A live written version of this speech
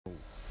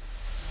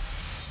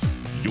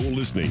You're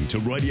listening to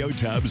Radio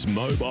Tab's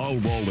Mobile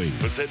Rolling,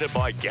 presented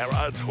by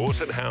Garrard's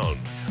Horse and Hound,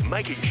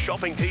 making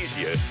shopping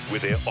easier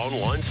with their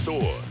online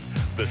store.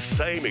 The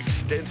same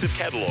extensive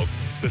catalogue,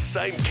 the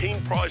same keen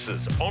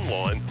prices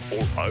online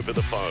or over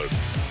the phone.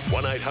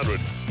 1800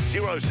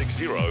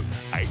 060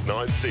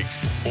 896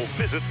 or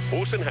visit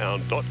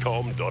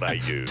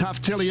horseandhound.com.au.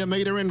 Tough Tilly a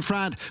metre in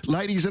front.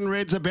 Ladies in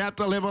Red's about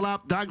to level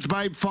up. Doug's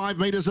Babe 5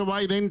 metres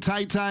away. Then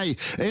Tay.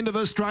 Into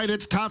the straight.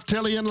 It's Tough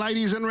Tilly and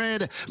Ladies in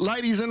Red.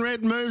 Ladies in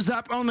Red moves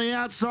up on the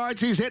outside.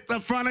 She's hit the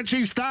front and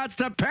she starts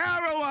to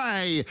power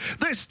away.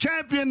 This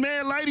champion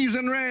mare, Ladies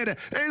in Red,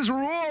 is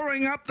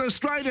roaring up the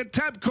straight at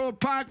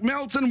Tabcorp Park.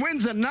 Melton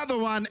wins another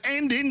one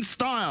and in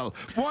style.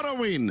 What a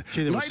win.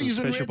 Gee, there were Ladies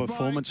some in special Red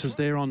performances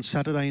there on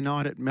Saturday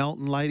night at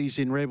Melton. Ladies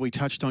in Red, we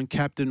touched on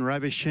Captain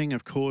Ravishing.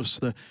 Of course,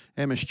 the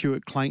Emma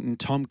Stewart, Clayton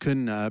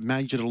Tompkin,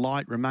 Major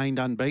Delight remained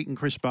unbeaten.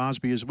 Chris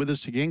Barsby is with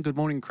us again. Good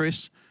morning,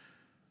 Chris.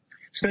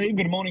 Steve,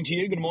 good morning to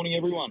you. Good morning,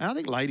 everyone. I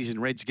think Ladies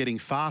in Red's getting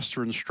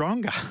faster and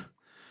stronger.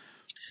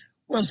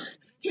 Well,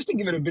 just to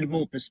give it a bit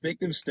more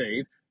perspective,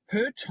 Steve,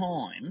 her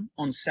time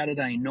on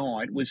Saturday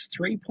night was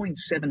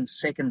 3.7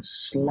 seconds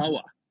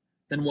slower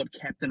than what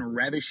Captain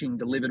Ravishing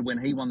delivered when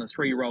he won the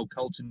 3-year-old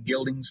Colts and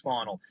Geldings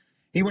final.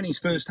 He won his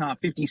first half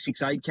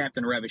 56.8,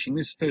 Captain Ravishing.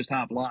 This first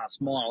half last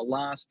mile,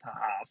 last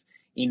half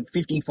in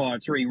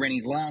 55.3, ran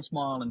his last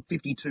mile in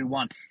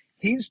 52.1.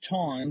 His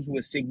times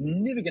were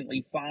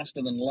significantly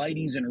faster than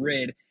Ladies in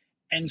Red,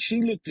 and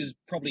she looked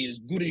probably as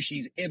good as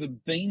she's ever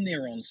been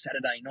there on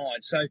Saturday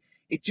night. So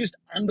it just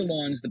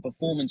underlines the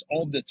performance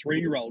of the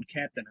 3-year-old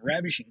Captain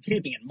Ravishing,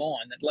 keeping in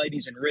mind that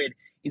Ladies in Red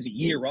is a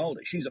year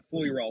older. She's a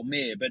 4-year-old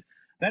mare, but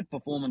that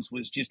performance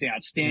was just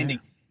outstanding.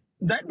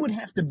 Yeah. That would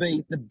have to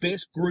be the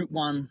best Group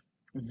 1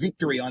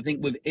 victory I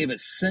think we've ever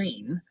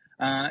seen,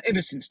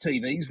 ever since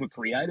TVs were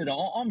created,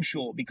 I'm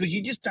sure, because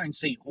you just don't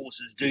see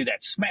horses do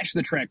that. Smash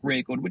the track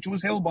record, which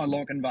was held by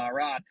Lochinvar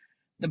Art.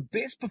 The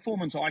best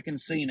performance I can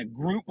see in a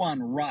Group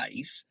 1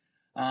 race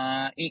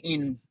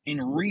in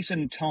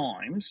recent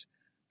times,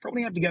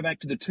 probably have to go back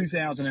to the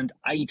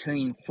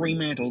 2018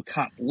 Fremantle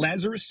Cup.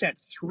 Lazarus sat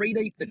 3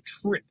 deep the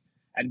trip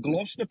at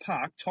Gloucester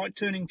Park, tight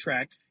turning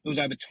track. It was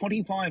over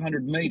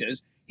 2,500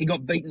 metres. He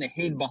got beaten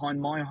ahead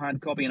behind My Hard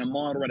Copy in a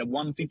mile rate of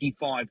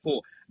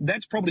 155.4.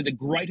 That's probably the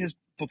greatest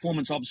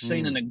performance I've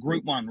seen in a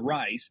Group 1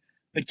 race,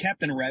 but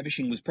Captain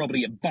Ravishing was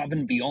probably above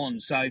and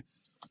beyond. So,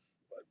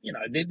 you know,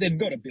 they've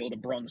got to build a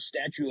bronze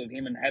statue of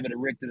him and have it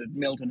erected at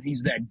Melton.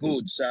 He's that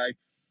good. So,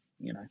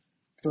 you know,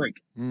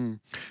 freak. No,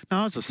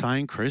 as I was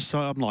saying, Chris,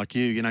 I'm like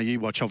you. You know,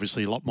 you watch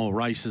obviously a lot more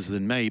races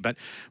than me. But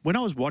when I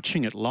was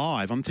watching it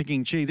live, I'm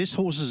thinking, gee, this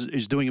horse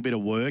is doing a bit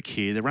of work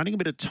here. They're running a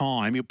bit of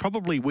time. He'll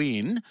probably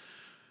win.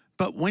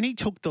 But when he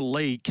took the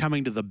lead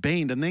coming to the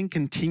bend and then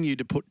continued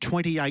to put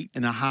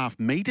 28.5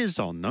 metres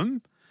on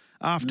them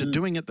after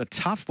doing it the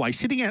tough way,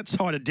 sitting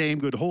outside a damn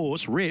good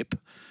horse, Rip,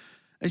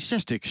 it's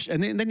just...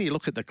 And then you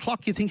look at the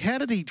clock, you think, how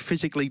did he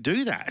physically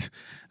do that?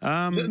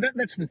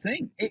 That's the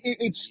thing.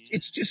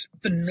 It's just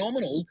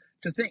phenomenal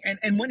to think.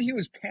 And when he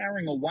was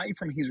powering away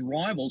from his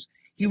rivals,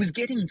 he was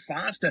getting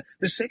faster.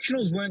 The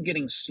sectionals weren't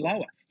getting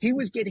slower. He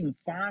was getting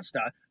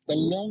faster the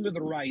longer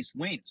the race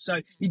went.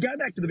 So you go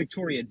back to the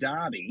Victoria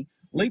Derby,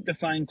 Leap to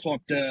Fame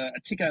clocked a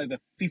tick over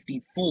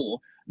 54.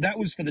 That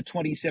was for the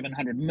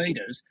 2,700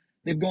 metres.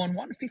 They've gone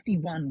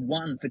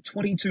 151.1 for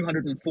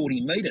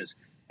 2,240 metres.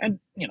 And,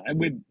 you know,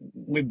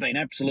 we've been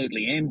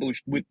absolutely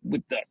ambushed with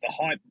the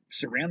hype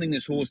surrounding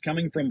this horse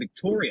coming from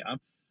Victoria.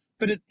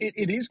 But it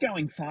is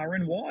going far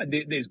and wide.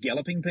 There's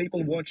galloping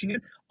people watching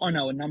it. I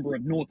know a number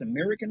of North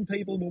American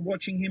people were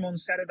watching him on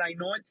Saturday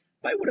night.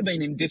 They would have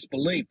been in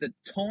disbelief. The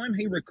time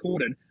he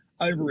recorded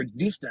over a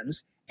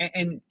distance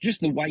and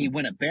just the way he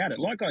went about it.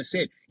 Like I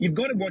said, you've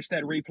got to watch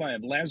that replay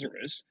of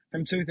Lazarus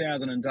from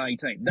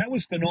 2018. That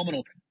was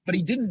phenomenal, but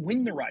he didn't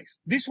win the race.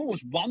 This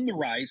horse won the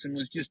race and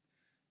was just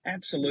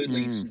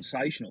absolutely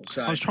sensational.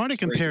 So I was trying to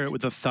compare it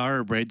with the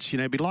thoroughbreds. You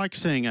know, it'd be like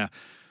seeing a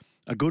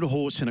good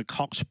horse in a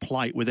Cox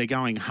Plate where they're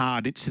going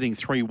hard. It's sitting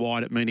 3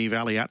 wide at Moonee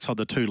Valley outside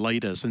the 2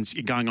 leaders and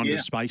you're going on to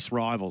Space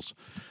Rivals.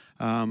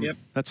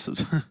 That's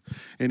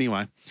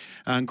anyway.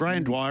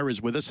 Graham Dwyer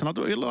is with us, and I'd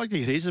like to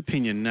get his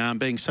opinion,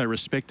 being so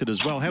respected as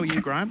well. How are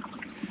you, Graham?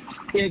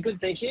 Yeah, good,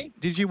 thank you.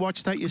 Did you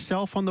watch that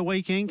yourself on the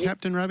weekend,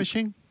 Captain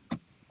Ravishing?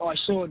 I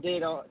sure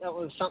did. That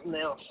was something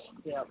else.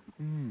 Yeah.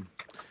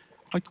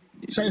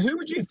 So who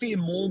would you fear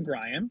more,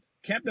 Graham?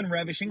 Captain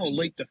Ravishing or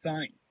Leap to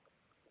Fame?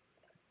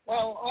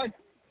 Well,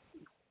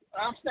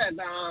 after that,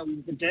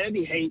 the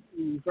Derby heat,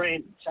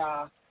 Grant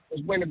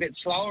went a bit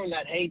slower in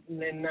that heat,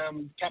 and then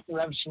Captain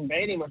Ravishing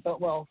beat him. I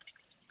thought, well,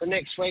 the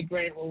next week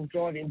Grant will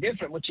drive him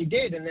different, which he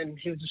did, and then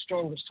he was the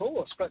strongest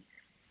horse. But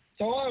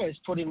so I always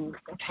put him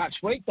a touch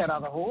weak, that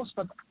other horse.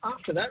 But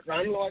after that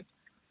run, like,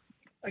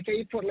 okay,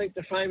 you put Leap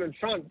to Fame in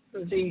front.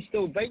 Does he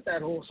still beat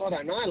that horse? I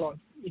don't know. Like,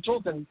 you're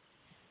talking,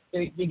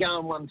 you're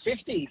going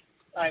 150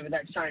 over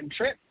that same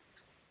trip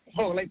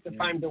for Leap to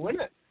Fame to win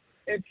it.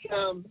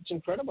 It's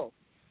incredible.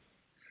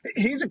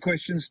 Here's a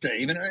question,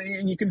 Steve,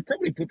 and you can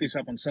probably put this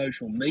up on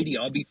social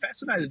media. I'd be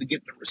fascinated to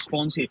get the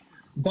response here.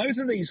 Both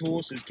of these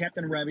horses,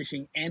 Captain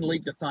Ravishing and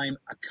Leap to Fame,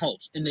 are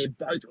colts, and they're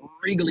both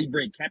regally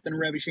bred. Captain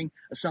Ravishing,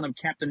 a son of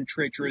Captain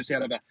Treacherous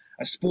out of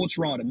a sports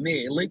rider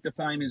mare. Leap to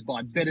Fame is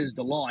by Bettor's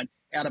Delight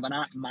out of an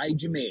Art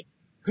Major mare.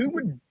 Who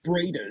would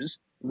breeders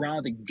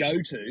rather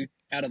go to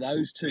out of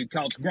those two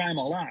colts? Graham,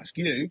 I'll ask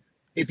you,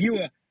 if you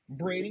were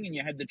breeding and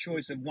you had the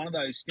choice of one of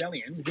those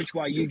stallions, which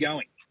way are you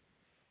going?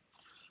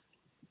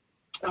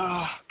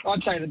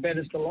 I'd say the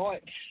Bettor's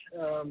Delight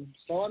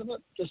side of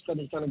it, just that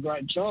he's done a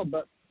great job.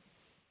 But,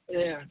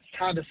 yeah, it's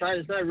hard to say.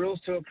 There's no rules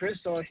to it, Chris.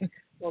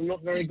 I'm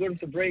not very good at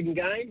the breeding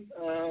game.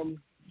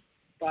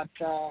 But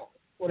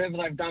whatever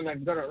they've done,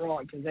 they've got it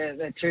right because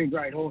they're two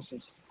great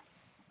horses.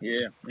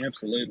 Yeah,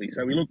 absolutely.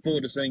 So we look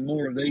forward to seeing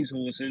more of these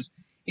horses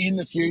in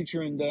the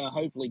future and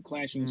hopefully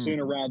clashing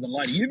sooner rather than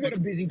later. You've got a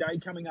busy day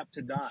coming up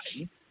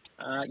today.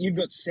 You've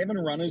got 7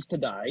 runners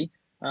today.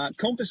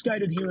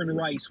 Confiscated here in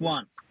race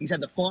 1. He's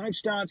had the 5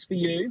 starts for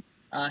you.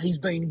 He's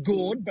been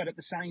good, but at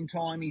the same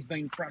time, he's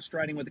been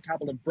frustrating with a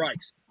couple of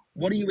breaks.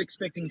 What are you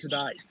expecting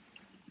today?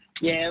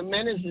 Yeah,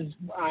 Manners is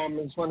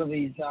one of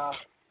these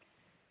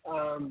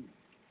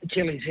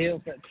Achilles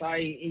heels that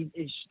say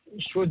he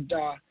should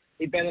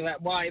be better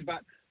that way.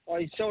 But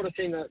I sort of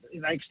think that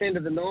they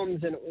extended the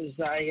noms and it was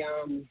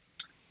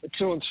a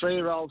 2 and 3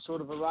 year old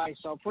sort of a race.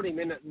 So I'll put him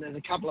in it, and there's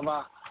a couple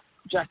of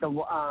Jack of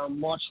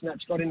Watch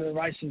that's got into the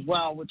race as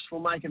well, which will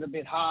make it a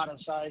bit harder.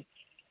 So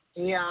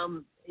he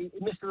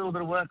missed a little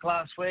bit of work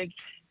last week,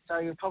 so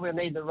he'll probably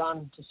need the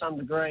run to some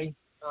degree.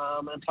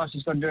 And plus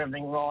he's got to do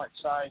everything right.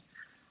 So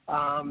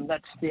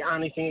that's the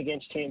only thing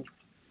against him.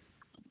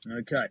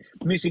 Okay.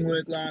 Missing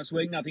work last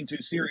week, nothing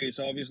too serious,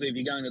 obviously, if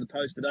you're going to the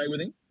post today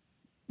with him?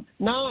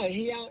 No,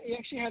 he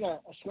actually had a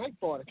snake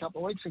bite a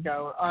couple of weeks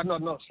ago.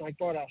 Not a snake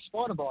bite, a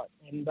spider bite.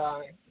 And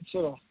it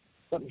sort of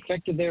got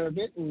infected there a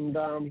bit. And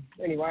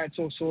anyway, it's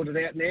all sorted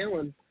out now.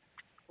 And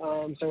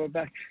so we're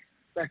back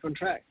on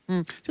track.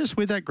 Just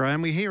with that,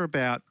 Graham, we hear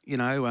about,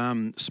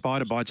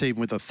 spider bites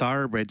even with the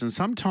thoroughbreds, and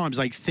sometimes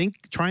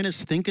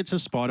trainers think it's a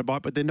spider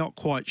bite, but they're not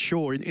quite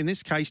sure. In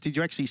this case, did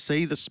you actually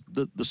see the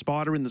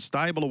spider in the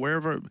stable or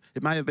wherever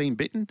it may have been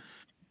bitten?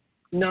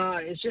 No,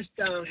 it's just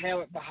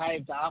how it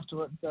behaved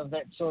afterwards.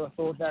 That sort of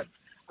thought that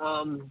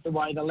the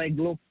way the leg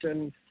looked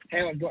and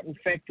how it got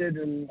infected,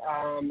 and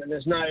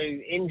there's no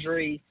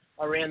injury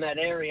around that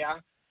area.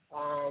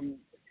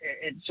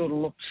 It sort of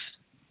looks.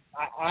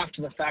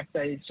 After the fact,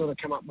 they sort of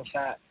come up with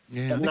that.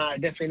 Yeah, but no,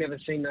 definitely never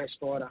seen no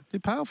spider.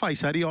 Did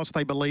Paleface Adios,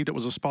 they believed it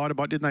was a spider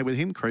bite, didn't they, with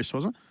him, Chris,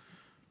 was it?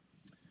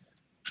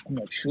 I'm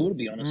not sure, to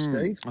be honest,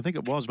 Steve. I think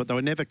it was, but they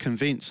were never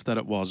convinced that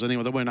it was.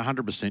 Anyway, they weren't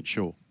 100%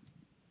 sure.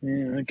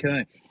 Yeah,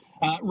 okay.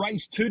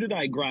 Race 2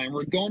 today, Graham.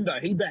 Rigonda,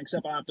 he backs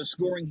up after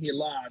scoring here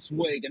last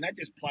week, and that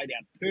just played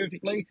out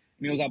perfectly,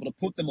 and he was able to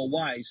put them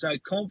away. So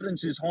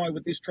confidence is high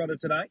with this trotter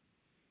today?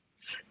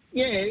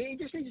 Yeah, he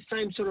just needs the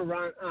same sort of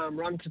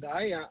run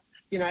today.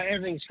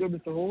 Everything's good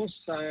with the horse.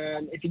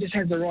 If he just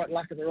has the right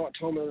luck at the right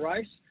time of the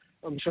race,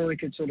 I'm sure he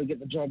could sort of get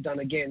the job done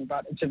again.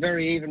 But it's a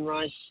very even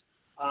race.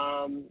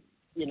 I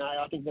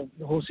think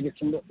the horse who gets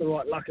the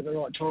right luck at the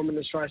right time in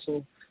this race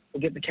will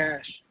get the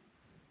cash.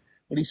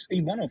 Well,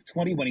 he won off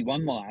 20 when he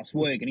won last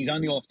week, and he's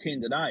only off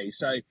 10 today.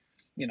 So,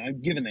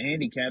 given the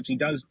handicaps, he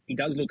does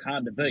look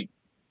hard to beat.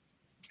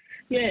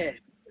 Yeah,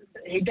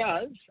 he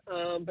does.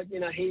 But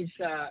he's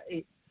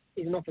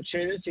an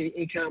opportunist.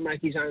 He can't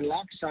make his own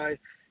luck. So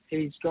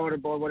he's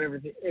guided by what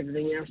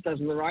everything else does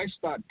in the race.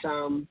 But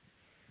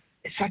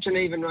it's such an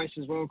even race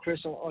as well, Chris.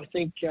 I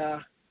think,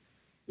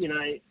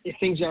 if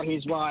things go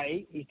his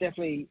way, he's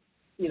definitely,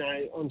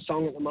 on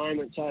song at the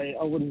moment. So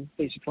I wouldn't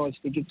be surprised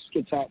if he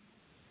gets up.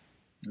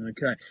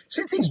 Okay.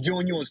 Since he's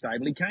joined your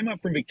stable, he came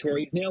up from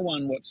Victoria. He's now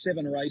won,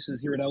 7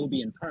 races here at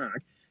Albion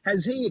Park.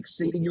 Has he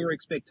exceeded your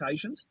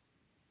expectations?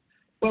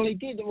 Well, he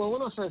did. Well,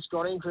 when I first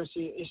got him, Chris,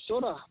 he's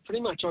sort of pretty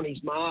much on his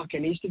mark,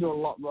 and he used to do a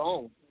lot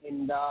wrong.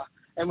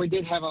 And we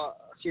did have a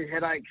few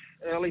headaches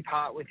early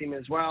part with him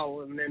as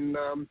well. And then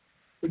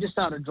we just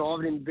started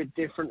driving him a bit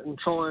different and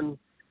trying,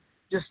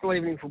 just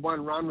leaving him for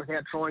one run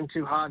without trying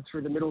too hard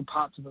through the middle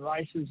parts of the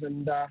races.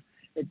 And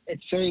it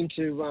seemed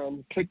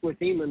to click with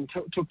him and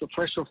took the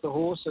pressure off the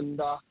horse, and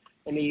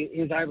he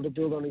was able to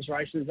build on his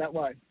races that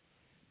way.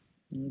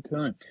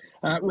 Okay.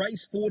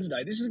 Race 4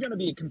 today. This is going to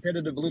be a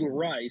competitive little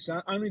race.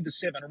 Only the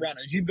 7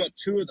 runners. You've got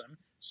 2 of them,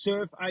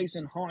 Surf Ace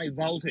and High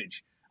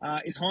Voltage.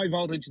 Is High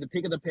Voltage the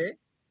pick of the pair?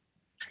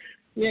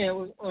 Yeah,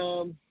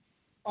 well,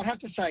 I'd have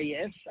to say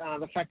yes.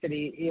 The fact that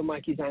he'll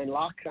make his own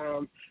luck.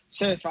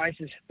 Surf Ace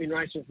has been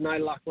racing with no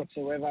luck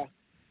whatsoever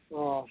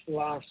for the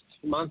last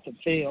month, it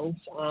feels.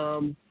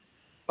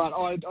 But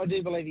I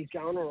do believe he's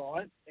going all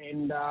right.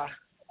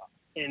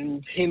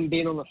 And him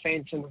being on the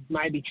fence and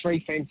maybe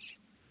 3 fence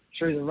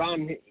through the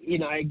run,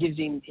 it gives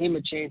him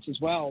a chance as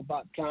well.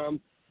 But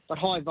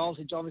High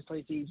Voltage,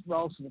 obviously, if he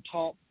rolls to the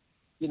top,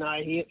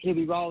 he'll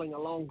be rolling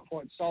along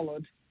quite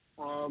solid.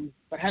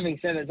 But having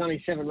said, there's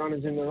only 7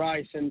 runners in the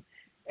race, and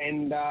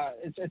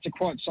it's a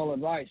quite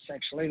solid race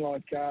actually.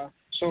 Like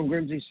Sean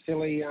Grimsey's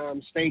filly,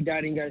 Speed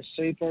Dating goes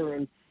super,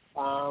 and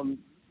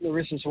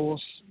Larissa's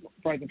horse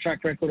broke the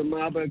track record in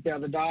Marburg the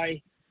other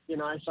day.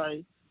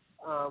 So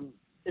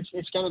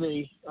it's going to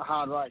be a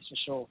hard race for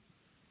sure.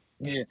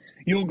 Yeah,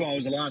 your guy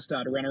was the last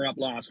starter runner-up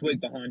last week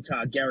behind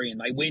Targaryen.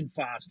 They went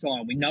fast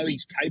time. We know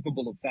he's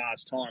capable of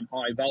fast time,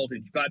 high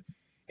voltage. But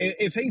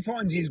if he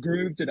finds his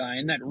groove today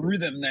and that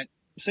rhythm that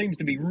seems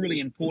to be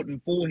really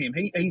important for him,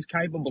 he's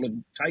capable of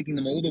taking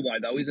them all the way,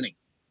 though, isn't he?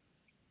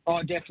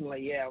 Oh,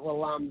 definitely, yeah.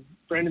 Well,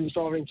 Brendan's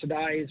driving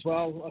today as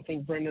well. I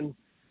think Brendan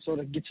sort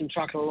of gets him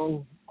trucking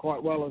along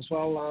quite well as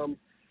well.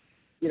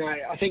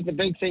 I think the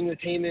big thing with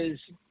him is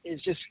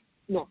just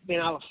not being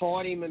able to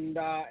fight him and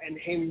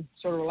him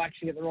sort of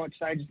relaxing at the right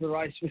stages of the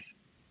race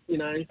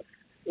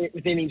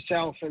within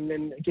himself, and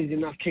then it gives him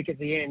enough kick at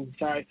the end.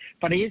 So,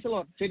 but he is a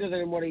lot fitter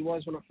than what he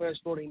was when I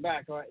first brought him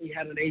back. He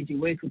had an easy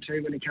week or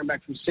two when he came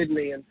back from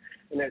Sydney, and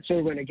that sort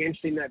of went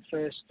against him that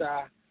first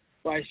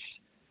race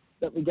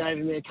that we gave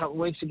him there a couple of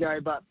weeks ago.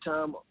 But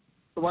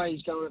the way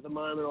he's going at the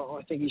moment,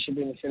 I think he should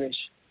be in the finish.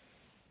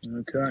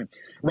 Okay.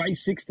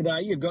 Race 6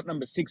 today, you've got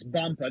number 6,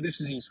 Bumper. This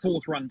is his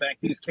 4th run back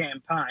this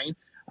campaign.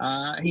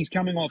 He's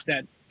coming off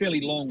that fairly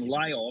long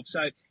layoff.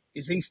 So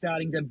is he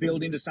starting to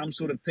build into some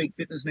sort of peak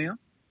fitness now?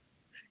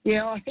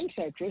 Yeah, I think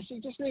so, Chris. He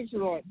just needs the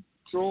right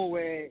draw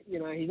where,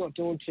 he's not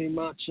doing too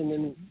much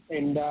and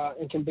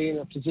can be in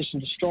a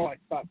position to strike.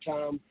 But,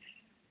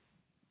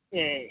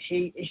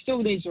 he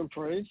still needs to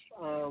improve,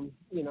 so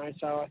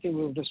I think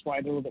we'll just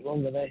wait a little bit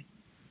longer there.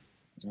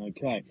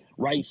 Okay.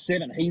 Race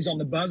 7, he's on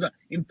the buzzer.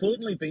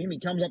 Importantly for him, he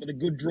comes up with a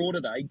good draw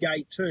today,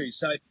 gate 2.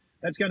 So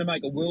that's going to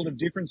make a world of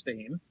difference for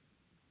him.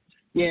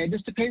 Yeah, it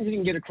just depends if he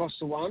can get across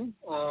the 1.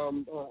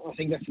 I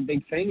think that's a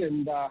big thing,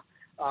 and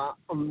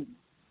I'm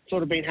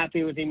sort of been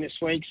happy with him this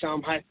week, so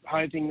I'm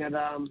hoping that,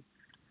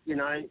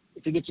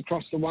 if he gets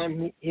across the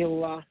 1,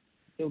 he'll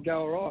go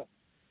all right.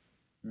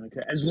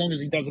 Okay, as long as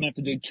he doesn't have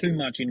to do too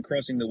much in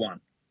crossing the 1.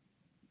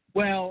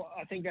 Well,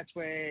 I think that's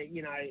where,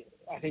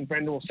 I think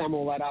Brendan will sum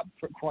all that up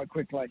quite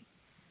quickly.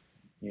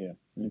 Yeah,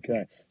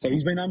 okay. So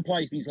he's been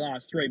unplaced his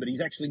last 3, but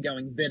he's actually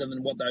going better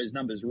than what those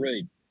numbers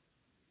read.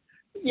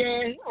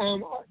 Yeah,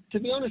 to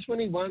be honest,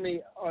 when he won,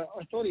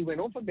 I thought he went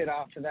off a bit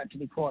after that, to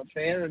be quite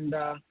fair. And,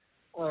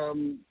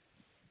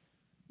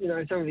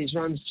 some of his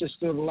runs just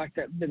sort of lack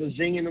that bit of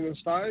zing in them, I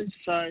suppose.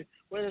 So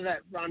whether that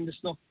run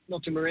just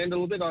knocked him around a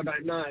little bit, I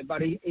don't know.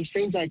 But he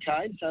seems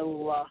okay,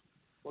 so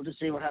we'll just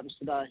see what happens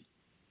today.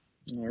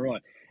 All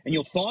right. And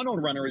your final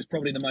runner is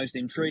probably the most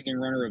intriguing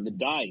runner of the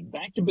day.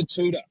 Back to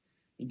Batuta.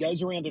 He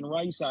goes around in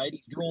race 8.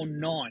 He's drawn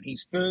 9.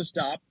 He's first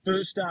up.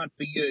 First start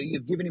for you.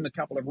 You've given him a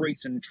couple of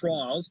recent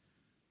trials.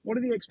 What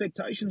are the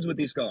expectations with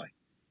this guy?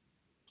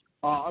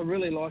 I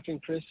really like him,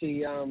 Chris.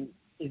 He's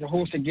a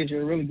horse that gives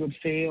you a really good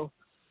feel.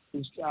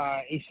 He's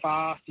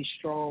fast. He's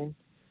strong.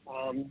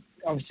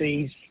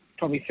 Obviously, he's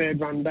probably 3rd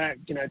run back.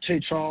 2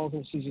 trials,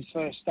 and this is his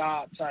first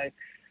start. So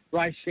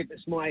race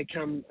fitness may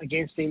come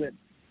against him,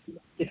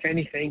 if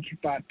anything.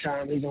 But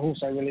he's a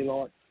horse I really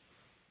like.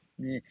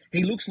 Yeah,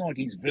 he looks like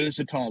he's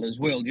versatile as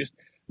well. Just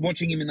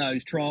watching him in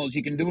those trials,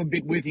 you can do a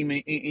bit with him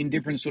in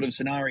different sort of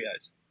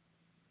scenarios.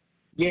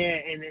 Yeah,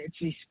 and it's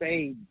his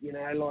speed,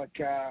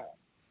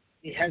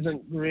 he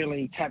hasn't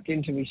really tapped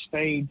into his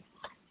speed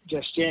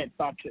just yet,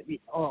 but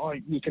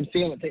you can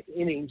feel it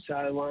in him.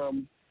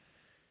 So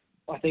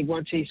I think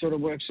once he sort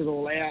of works it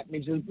all out, and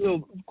he's a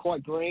little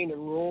quite green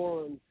and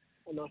raw,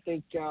 and I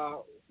think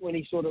when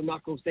he sort of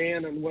knuckles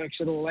down and works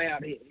it all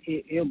out,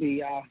 he'll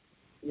be,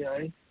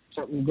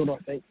 something good, I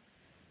think.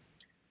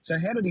 So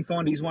how did he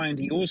find his way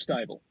into your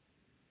stable?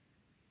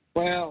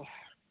 Well,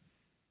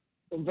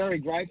 I'm very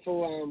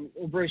grateful.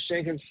 Bruce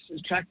Jenkins'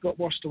 track got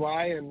washed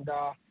away,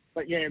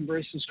 but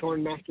Bruce was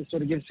kind enough to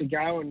sort of give us a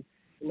go. And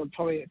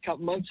probably a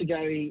couple of months ago,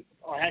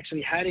 I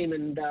actually had him,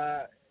 and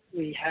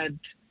we had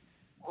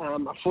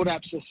a foot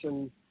abscess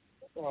and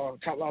a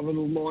couple of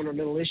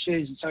minor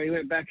issues. And so he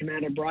went back and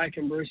had a break,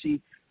 and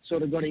Brucey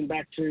sort of got him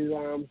back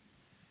to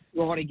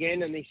right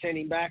again, and he sent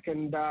him back,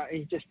 and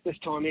he just this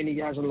time in he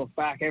hasn't looked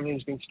back.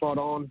 Everything's been spot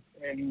on,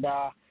 and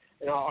I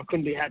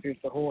couldn't be happy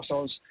with the horse. I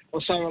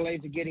was so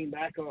relieved to get him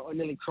back. I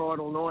nearly cried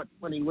all night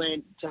when he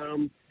went.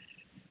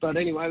 But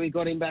anyway, we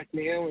got him back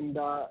now, and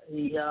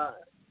he's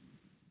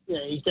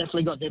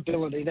definitely got the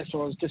ability. That's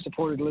why I was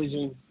disappointed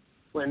losing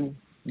when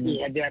he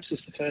had the abscess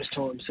the first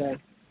time. So.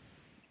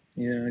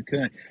 Yeah,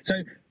 okay.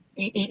 So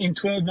in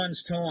 12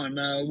 months' time,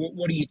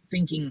 what are you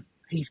thinking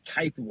he's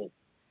capable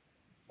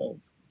of?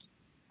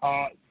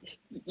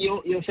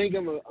 You'll think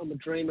I'm a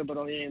dreamer, but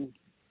I am.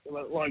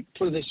 Like,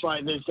 put it this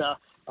way, there's a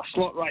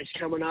slot race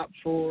coming up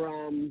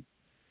for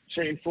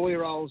 3 and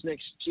 4-year-olds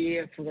next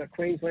year for the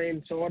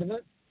Queensland side of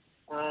it.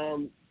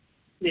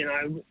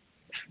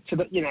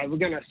 We're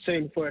going to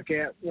soon work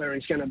out where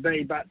he's going to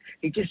be, but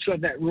he just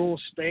got that raw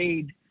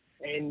speed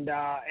and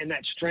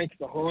that strength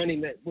behind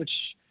him, which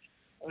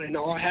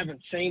I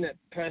haven't seen it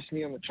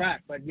personally on the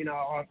track, but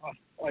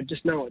I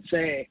just know it's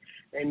there,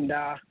 and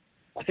I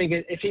think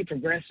if he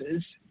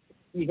progresses,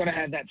 you've got to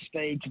have that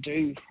speed to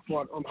do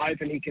what I'm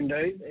hoping he can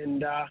do.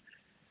 And,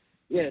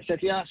 so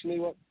if you ask me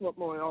what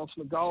my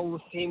ultimate goal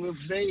with him would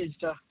be is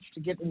to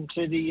get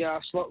into the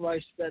slot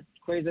race that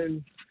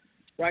Queensland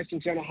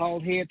racing's going to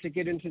hold here to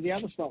get into the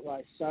other stock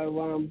race.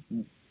 So,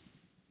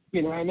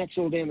 you know, and that's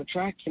all down the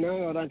track. You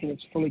know, I don't think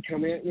it's fully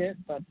come out yet,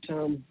 but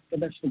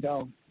that's the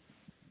goal.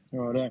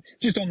 Right.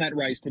 Just on that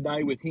race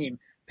today with him,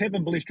 Pepper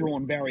Blister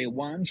on barrier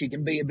 1. She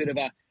can be a bit of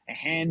a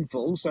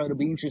handful, so it'll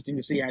be interesting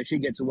to see how she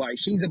gets away.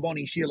 She's a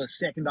Bonnie Sheila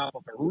second up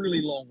off a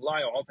really long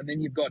layoff, and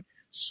then you've got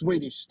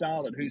Swedish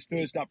Starlet, who's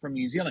first up from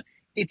New Zealand.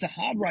 It's a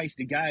hard race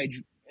to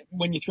gauge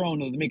when you throw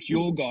into the mix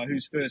your guy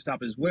who's first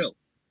up as well.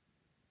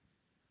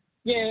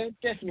 Yeah,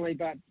 definitely,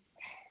 but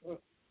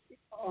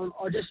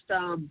I just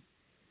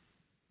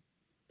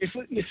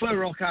if we're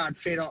rock hard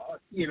fit,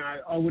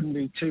 I wouldn't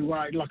be too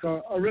worried. Like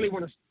I really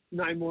want to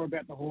know more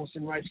about the horse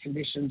and race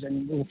conditions,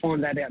 and we'll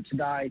find that out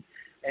today.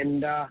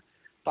 And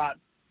but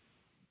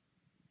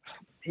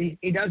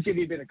he does give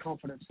you a bit of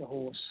confidence, the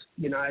horse,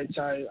 you know.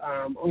 So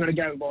I'm going to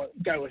go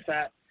with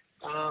that.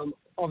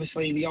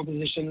 Obviously, the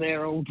opposition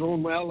there are all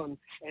drawn well, and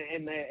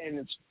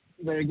it's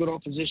very good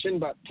opposition.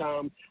 But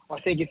I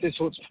think if this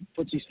horse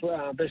puts his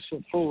best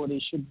foot forward,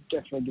 he should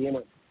definitely be in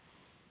it.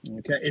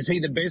 Okay, is he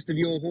the best of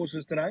your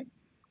horses today?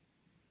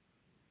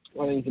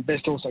 I think he's the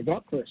best horse I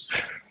got, Chris.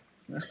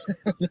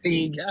 There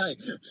you go,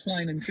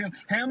 plain and simple.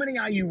 How many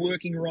are you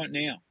working right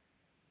now?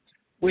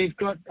 We've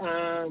got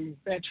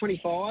about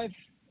 25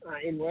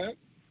 in work,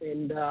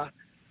 and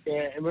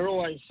and we're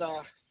always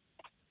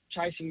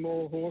chasing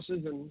more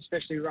horses, and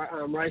especially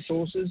race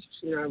horses.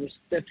 You know, we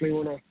definitely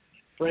want to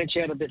branch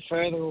out a bit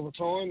further all the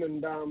time,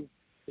 and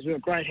because we've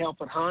got great help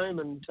at home,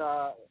 and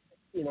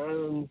you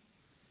know, and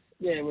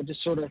yeah, we're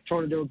just sort of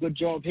trying to do a good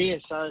job here.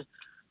 So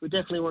we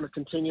definitely want to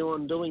continue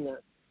on doing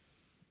that.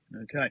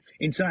 Okay.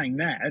 In saying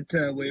that,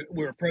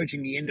 we're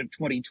approaching the end of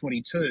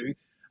 2022.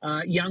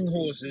 Young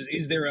horses,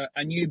 is there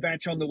a new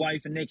batch on the way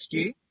for next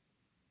year?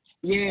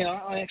 Yeah,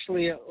 I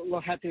actually a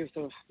lot happy with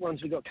the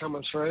ones we got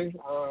coming through.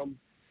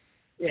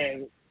 Yeah,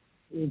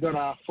 we've got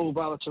a full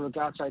brother to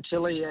Regate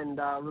Tilly, and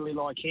really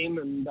like him,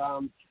 and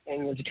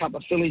there's a couple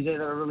of fillies there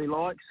that I really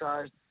like. So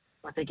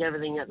I think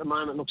everything at the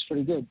moment looks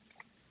pretty good.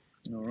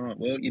 All right.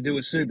 Well, you do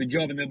a super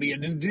job, and there'll be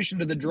an addition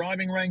to the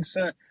driving ranks.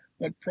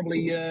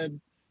 Probably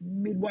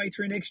midway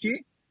through next year?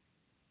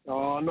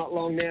 Oh, not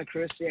long now,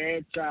 Chris. Yeah,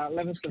 it's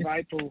 11th of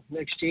April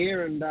next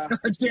year, and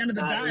it's down to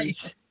the day.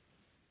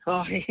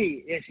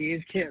 Yes, he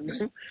is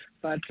counting.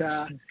 But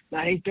no,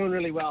 he's doing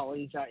really well.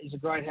 He's a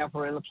great helper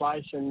around the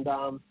place, and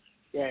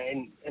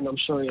and I'm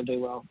sure he'll do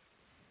well.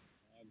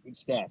 Good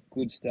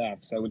stuff.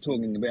 So we're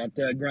talking about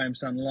Graham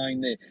Sun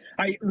Lane there.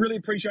 Hey, really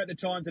appreciate the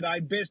time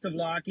today. Best of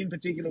luck, in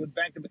particular with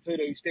Back to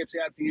Batuta, who steps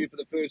out for you for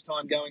the first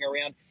time going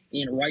around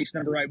in race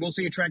number 8. We'll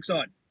see you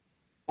trackside.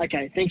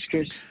 Okay, thanks,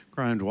 Chris.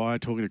 Graham Dwyer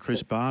talking to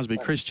Chris Barsby.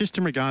 Chris, just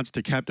in regards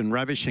to Captain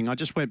Ravishing, I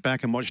just went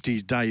back and watched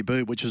his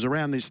debut, which was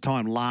around this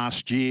time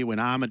last year when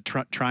Ahmed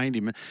trained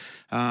him.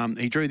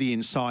 He drew the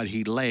inside,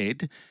 he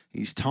led.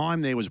 His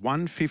time there was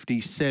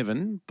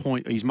 157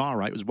 his mile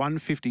rate was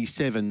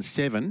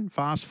 157.7.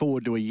 Fast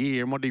forward to a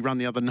year, and what did he run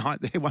the other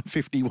night there?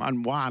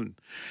 151.1,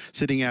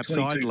 sitting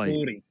outside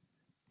lead.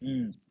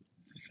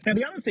 Now,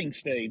 the other thing,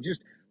 Steve,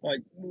 just like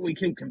we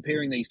keep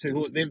comparing these two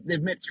horses,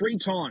 they've met 3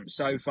 times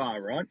so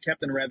far, right?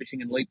 Captain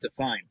Ravishing and Leap to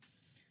Fame.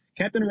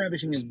 Captain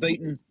Ravishing has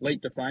beaten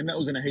Leap to Fame. That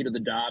was in a heat of the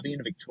Derby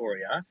in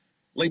Victoria.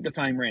 Leap to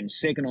Fame ran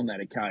second on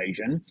that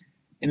occasion.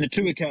 In the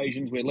 2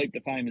 occasions where Leap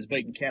to Fame has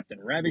beaten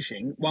Captain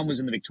Ravishing, one was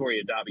in the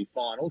Victoria Derby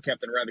final.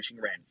 Captain Ravishing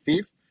ran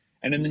 5th.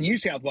 And in the New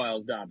South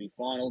Wales Derby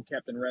final,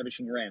 Captain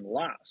Ravishing ran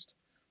last.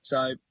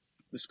 So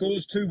the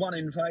score's 2-1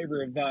 in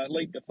favour of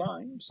Leap to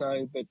Fame.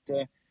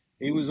 But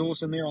he was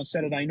awesome there on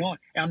Saturday night.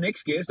 Our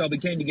next guest, I'll be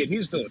keen to get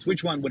his thoughts.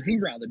 Which one would he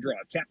rather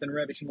drive, Captain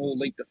Ravishing or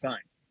Leap to Fame?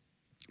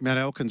 Matt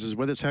Elkins is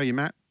with us. How are you,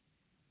 Matt?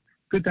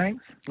 Good,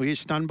 thanks. Were you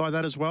stunned by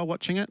that as well,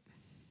 watching it?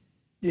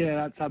 Yeah,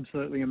 that's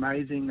absolutely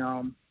amazing.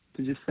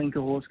 To just think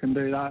a horse can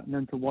do that and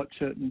then to watch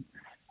it. And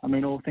I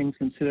mean, all things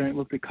considering, it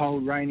looked a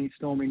cold, rainy,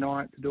 stormy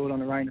night. To do it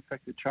on a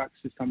rain-affected track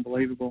is just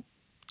unbelievable.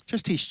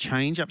 Just his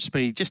change-up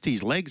speed, just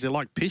his legs, they're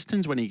like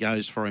pistons when he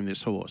goes for him,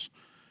 this horse.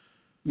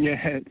 Yeah,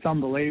 it's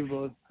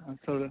unbelievable.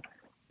 It's sort of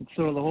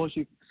the horse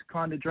you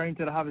kind of dream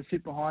to have a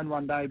sit behind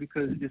one day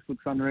because it just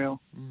looks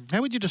unreal.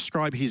 How would you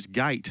describe his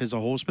gait as a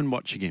horseman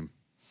watching him?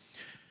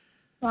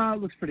 It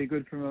looks pretty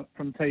good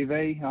from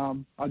TV.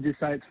 I'd just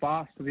say it's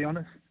fast, to be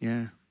honest.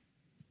 Yeah.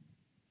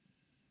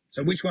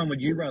 So which one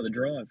would you rather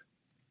drive?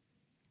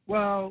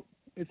 Well,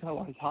 it's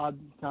always hard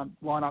to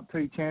line up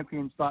 2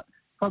 champions, but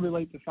probably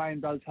Leap to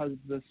Fame does have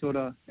the sort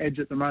of edge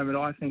at the moment,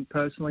 I think,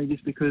 personally,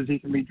 just because he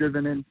can be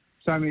driven in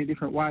so many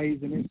different ways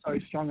and is so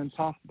strong and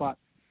tough. But,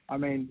 I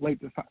mean,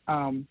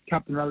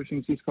 Captain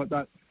Ravishing's just got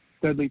that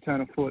deadly turn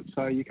of foot,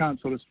 so you can't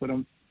sort of split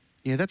them.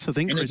 Yeah, that's the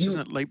thing, Chris,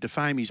 isn't it? Leap to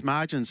Fame, his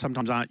margins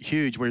sometimes aren't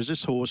huge, whereas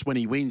this horse, when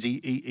he wins,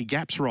 he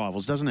gaps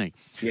rivals, doesn't he?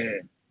 Yeah,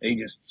 he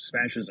just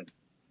smashes them.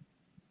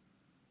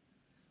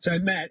 So,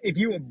 Matt, if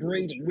you were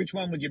breeding, which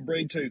one would you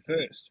breed to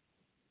first?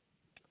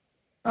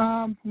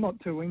 Not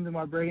too into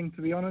my breeding,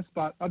 to be honest,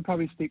 but I'd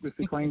probably stick with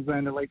the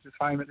Queenslander Leap to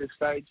Fame at this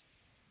stage.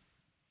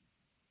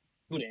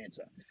 Good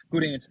answer.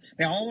 Good answer.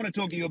 Now, I want to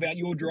talk to you about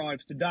your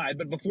drives today,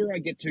 but before I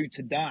get to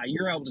today,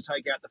 you're able to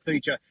take out the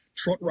feature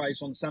trot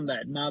race on Sunday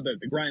at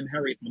Marburg, the Graham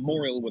Harriet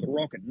Memorial with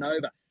Rocket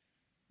Nova.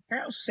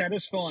 How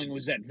satisfying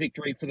was that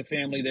victory for the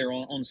family there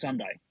on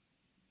Sunday?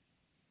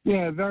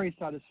 Yeah, very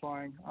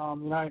satisfying.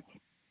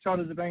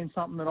 Trotters have been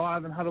something that I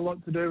haven't had a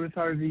lot to do with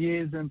over the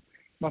years, and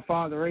my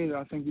father either.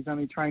 I think he's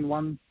only trained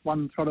one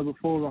trotter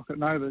before Rocket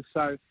Nova.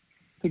 So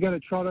to get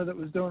a trotter that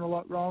was doing a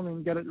lot wrong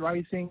and get it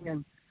racing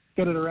and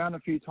get it around a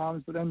few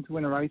times, but then to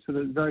win a race with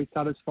it is very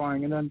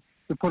satisfying. And then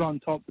to put on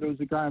top that it was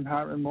the Graham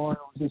Harriet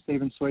Memorial was just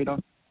even sweeter.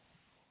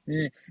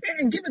 Yeah,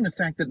 and given the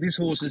fact that this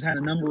horse has had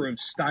a number of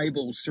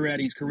stables throughout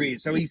his career,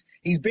 so he's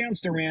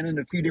bounced around in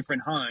a few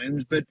different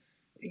homes, but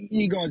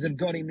you guys have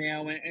got him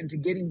now, and to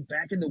get him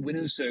back in the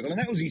winner's circle, and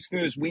that was his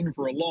first win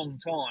for a long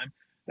time,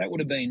 that would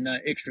have been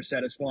extra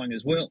satisfying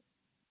as well.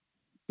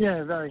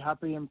 Yeah, very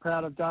happy and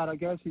proud of Dad, I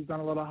guess. He's done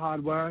a lot of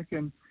hard work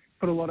and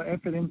put a lot of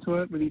effort into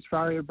it with his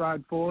Farrier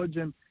Brad Forge,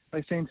 and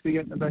they seem to be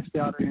getting the best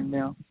out of him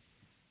now.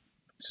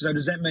 So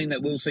does that mean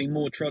that we'll see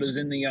more trotters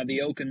in the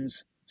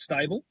Elkins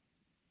stable?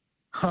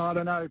 I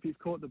don't know if he's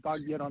caught the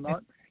bug yet or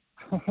not.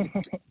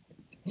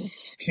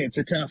 It's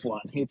a tough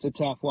one. It's a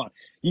tough one.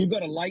 You've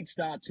got a late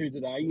start to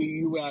today.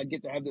 You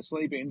get to have the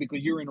sleep in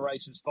because you're in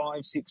races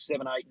 5, 6,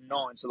 7, 8, and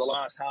 9, so the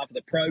last half of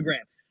the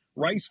program.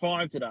 Race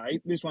 5 today,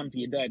 this one for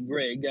your dad,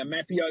 Greg,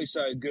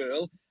 Mafioso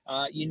Girl.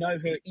 You know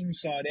her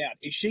inside out.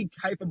 Is she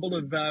capable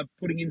of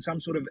putting in some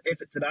sort of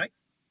effort today?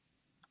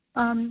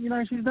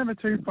 She's never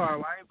too far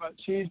away, but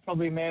she's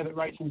probably a mare that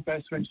races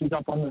best when she's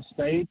up on the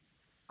speed.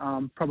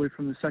 Probably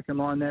from the second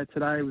line there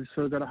today, we've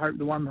sort of got to hope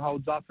the one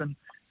holds up and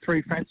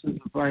 3 fences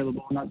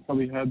available, and that's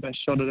probably her best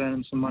shot at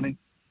earning some money.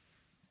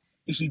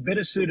 Is she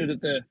better suited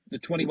at the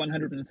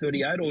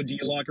 2138, or do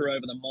you like her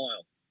over the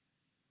mile?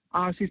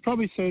 She's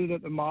probably suited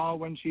at the mile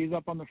when she is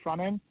up on the front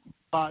end,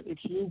 but if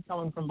she is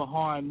coming from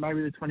behind,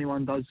 maybe the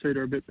 21 does suit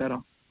her a bit better.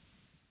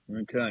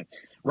 Okay.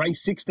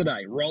 Race 6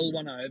 today, Roll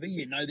One Over.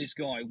 You know this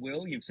guy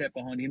well. You've sat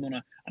behind him on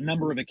a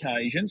number of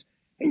occasions.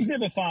 He's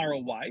never far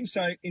away,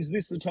 so is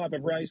this the type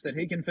of race that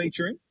he can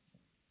feature in?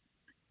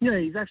 Yeah,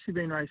 he's actually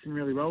been racing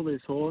really well,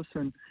 this horse,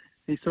 and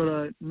he sort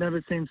of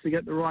never seems to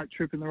get the right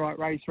trip in the right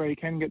race where he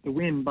can get the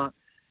win, but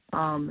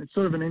it's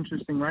sort of an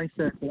interesting race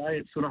there today.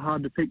 It's sort of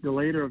hard to pick the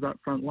leader of that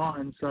front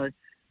line, so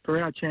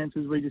for our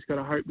chances, we just got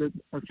to hope that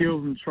a few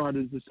of them try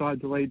to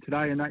decide to lead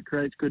today, and that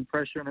creates good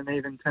pressure in an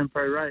even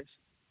tempo race.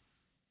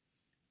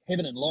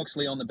 Heaven and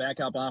Loxley on the back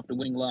up after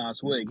winning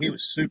last week. He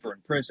was super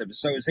impressive.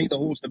 So is he the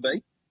horse to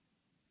beat?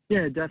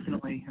 Yeah,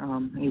 definitely.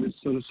 He was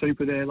sort of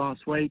super there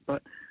last week,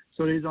 but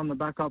sort of he's on the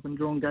back up and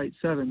drawn gate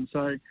 7,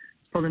 so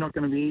it's probably not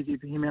going to be easy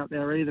for him out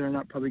there either, and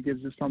that probably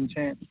gives us some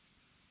chance.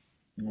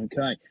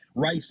 Okay.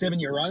 Race 7,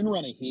 your own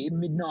runner here,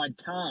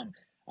 Midnight Calm.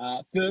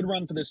 Third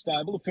run for the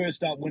stable,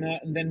 first up winner,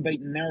 and then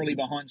beaten narrowly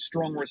behind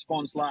Strong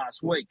Response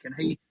last week. Can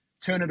he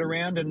turn it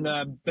around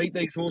and beat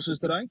these horses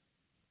today?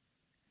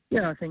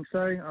 Yeah, I think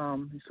so.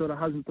 He sort of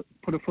hasn't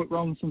put a foot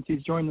wrong since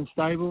he's joined the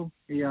stable.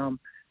 He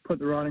put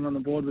the riding on the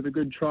board with a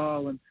good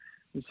trial and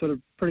was sort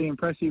of pretty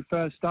impressive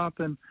first up.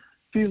 And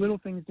a few little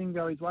things didn't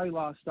go his way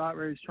last start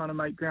where he was trying to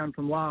make ground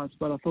from last,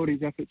 but I thought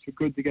his efforts were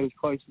good to get as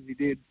close as he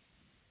did.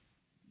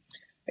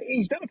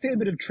 He's done a fair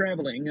bit of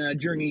travelling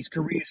during his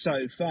career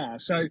so far.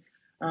 So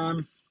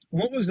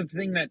what was the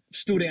thing that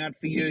stood out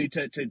for you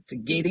to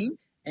get him?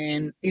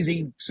 And is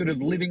he sort of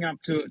living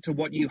up to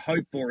what you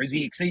hoped for? Is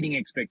he exceeding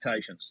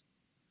expectations?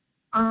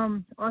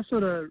 I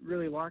sort of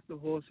really liked the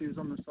horse. He was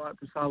on the site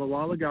for sale a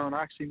while ago, and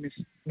I actually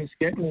missed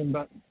getting him,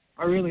 but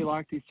I really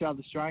liked his South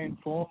Australian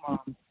form.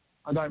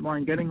 I don't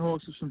mind getting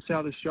horses from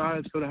South Australia.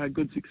 I've sort of had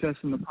good success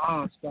in the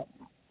past, but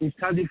his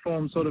Tassie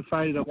form sort of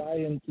faded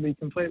away, and to be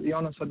completely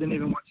honest, I didn't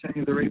even watch any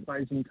of the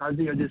replays in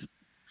Tassie. I just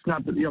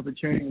snapped at the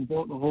opportunity and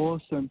bought the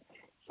horse, and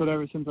sort of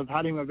ever since I've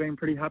had him, I've been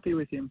pretty happy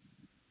with him.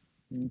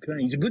 Okay,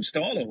 he's a good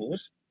style of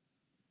horse.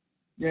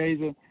 Yeah,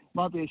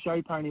 might be a show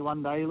pony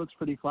one day. He looks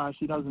pretty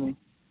flashy, doesn't he?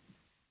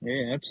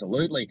 Yeah,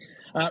 absolutely.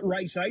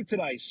 Race 8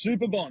 today,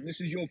 Superbond.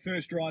 This is your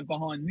first drive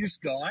behind this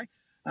guy.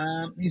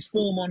 His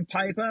form on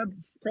paper,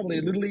 probably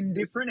a little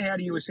indifferent. How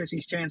do you assess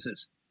his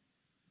chances?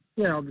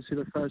 Yeah, obviously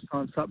the first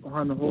time sat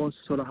behind the horse,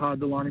 sort of hard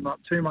to line him up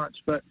too much,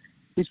 but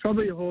he's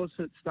probably a horse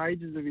at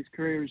stages of his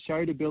career has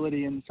showed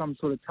ability and some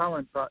sort of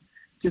talent, but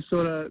just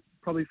sort of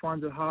probably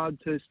finds it hard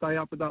to stay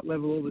up at that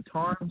level all the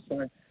time.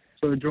 So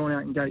sort of drawn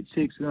out in gate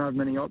 6, we don't have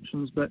many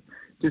options, but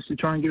just to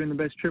try and give him the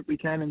best trip we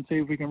can and see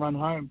if we can run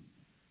home.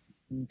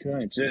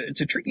 Okay, it's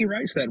a tricky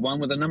race, that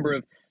one, with a number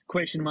of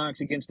question marks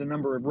against a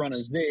number of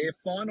runners there.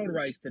 Final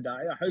race today,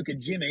 Ahoka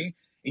Jimmy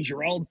is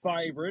your old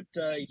favourite.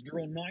 He's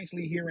drawn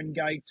nicely here in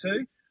gate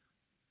 2.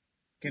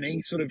 Can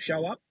he sort of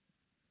show up?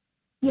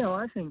 Yeah,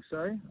 I think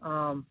so.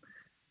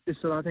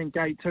 I think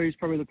gate 2 is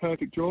probably the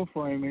perfect draw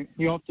for him.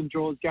 He often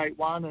draws gate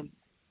 1 and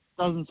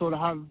doesn't sort of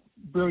have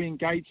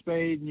brilliant gate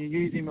speed, and you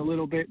use him a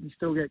little bit and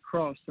still get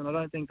crossed, and I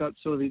don't think that's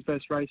sort of his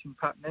best racing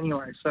pattern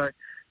anyway. So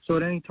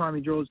at any time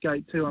he draws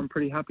gate 2, I'm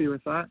pretty happy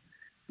with that,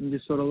 and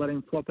just sort of let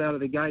him flop out of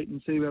the gate and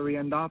see where we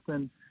end up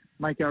and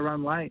make our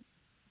run late.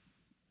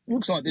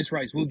 Looks like this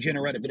race will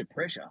generate a bit of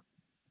pressure.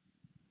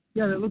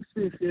 Yeah, there looks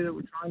to be a few that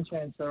we're trying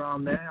chance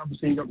around there.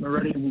 Obviously, you've got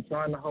Moretti who's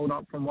trying to hold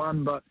up from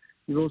one, but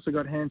you've also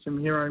got Handsome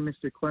Hero,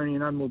 Mr. Clooney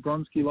and Admiral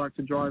Bronski like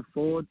to drive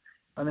forward,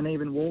 and then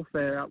even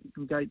Warfare out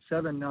from gate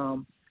 7.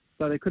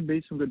 So there could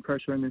be some good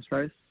pressure in this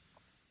race.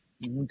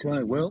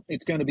 Okay, well,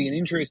 it's going to be an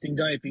interesting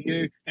day for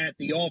you at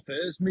the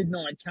office.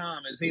 Midnight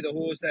Calm, is he the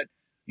horse that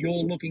you're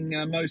looking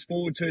most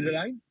forward to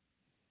today?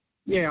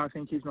 Yeah, I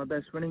think he's my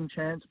best winning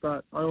chance,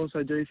 but I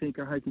also do think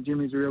Ahoka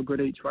Jimmy's a real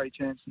good each-way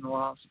chance in the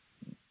last.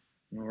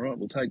 All right,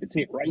 we'll take the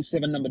tip. Race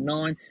 7, number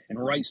 9, and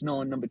race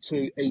 9, number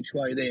 2, each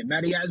way there.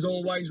 Matty, as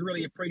always,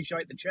 really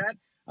appreciate the chat.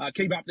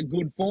 Keep up the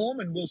good form,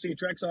 and we'll see you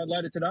trackside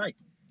later today.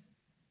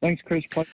 Thanks, Chris.